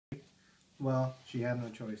Well, she had no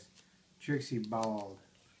choice. Trixie bawled.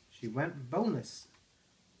 She went boneless.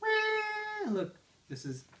 Look,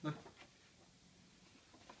 look.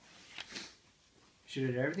 She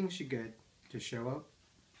did everything she could to show up.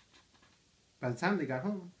 By the time they got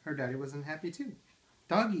home, her daddy wasn't happy too.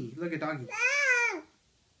 Doggy, look at Doggy.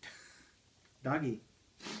 Doggy.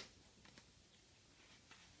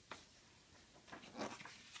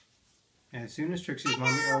 As soon as Trixie's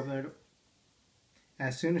mommy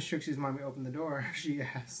opened the door, she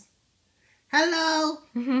asked, "Hello!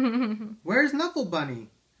 Where's Knuffle Bunny?"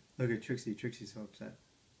 Look at Trixie. Trixie's so upset.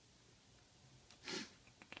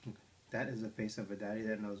 That is the face of a daddy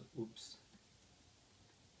that knows, oops.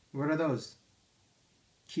 What are those?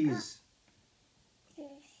 Keys. Here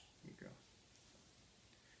you go.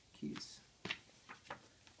 Keys.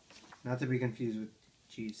 Not to be confused with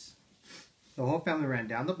cheese. The whole family ran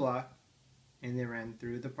down the block and they ran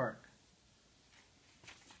through the park.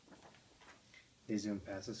 They zoomed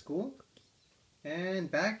past the school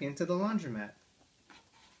and back into the laundromat.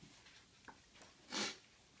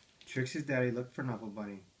 Trixie's daddy looked for Knuffle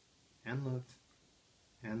Bunny and looked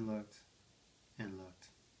and looked and looked.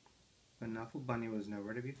 But Knuffle Bunny was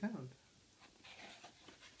nowhere to be found.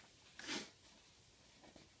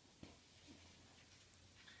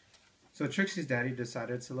 So Trixie's daddy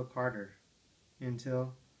decided to look harder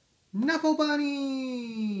until Knuffle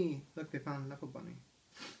Bunny! Look, they found Knuffle Bunny.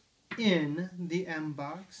 In the M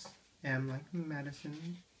box. M like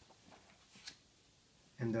Madison.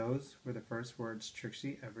 And those were the first words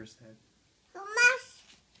Trixie ever said.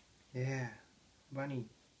 Yeah, Bunny.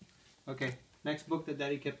 Okay, next book that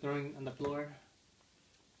Daddy kept throwing on the floor.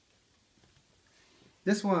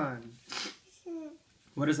 This one.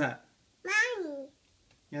 What is that? Mommy.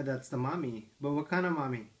 Yeah, that's the mommy. But what kind of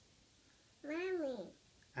mommy? Mommy.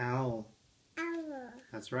 Owl. Owl.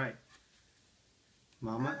 That's right.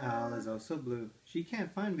 Mama Owl is also blue. She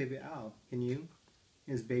can't find Baby Owl. Can you?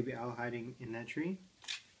 Is Baby Owl hiding in that tree?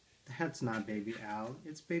 That's not Baby Owl.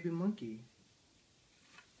 It's Baby Monkey.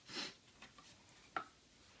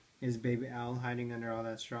 Is Baby Owl hiding under all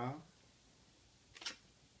that straw?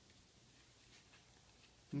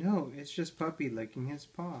 No, it's just Puppy licking his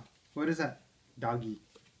paw. What is that? Doggy.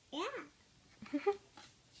 Yeah.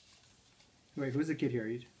 Wait, who's the kid here?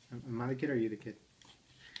 Am I the kid or are you the kid?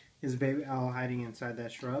 Is Baby Owl hiding inside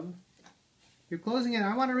that shrub? You're closing it.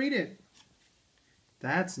 I want to read it.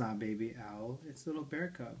 That's not Baby Owl. It's little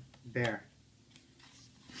bear cub. Bear.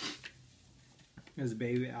 Is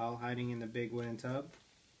Baby Owl hiding in the big wooden tub?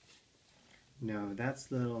 No,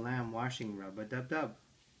 that's little lamb washing rub-a-dub-dub.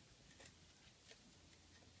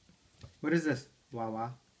 What is this?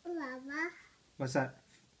 Wawa. Wawa. What's that?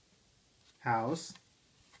 House.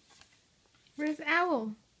 Where's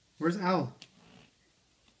Owl? Where's Owl?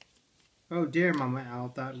 Oh dear, Mama Owl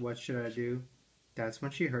thought, what should I do? That's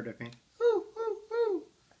when she heard a faint "Hoo, hoo, hoo."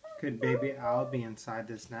 Could Baby Owl be inside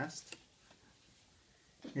this nest?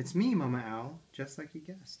 It's me, Mama Owl, just like you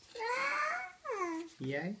guessed.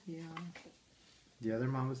 Yeah. The other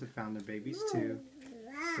mamas have found their babies too.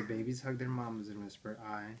 The babies hug their mamas and whisper,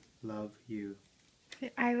 "I love you."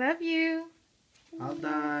 I love you. All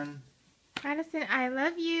done. Madison, I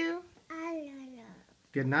love you. I don't know.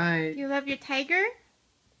 Good night. You love your tiger?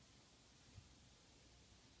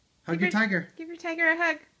 Hug your tiger. Give your tiger a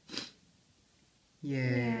hug.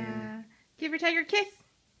 Yeah. Give your tiger a kiss.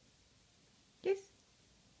 Kiss.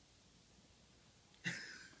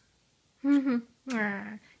 Can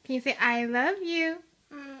you say, I love you?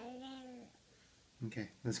 I don't know. Okay,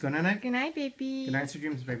 let's go night-night. Good night, baby. Good night, sweet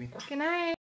dreams, baby. Good night.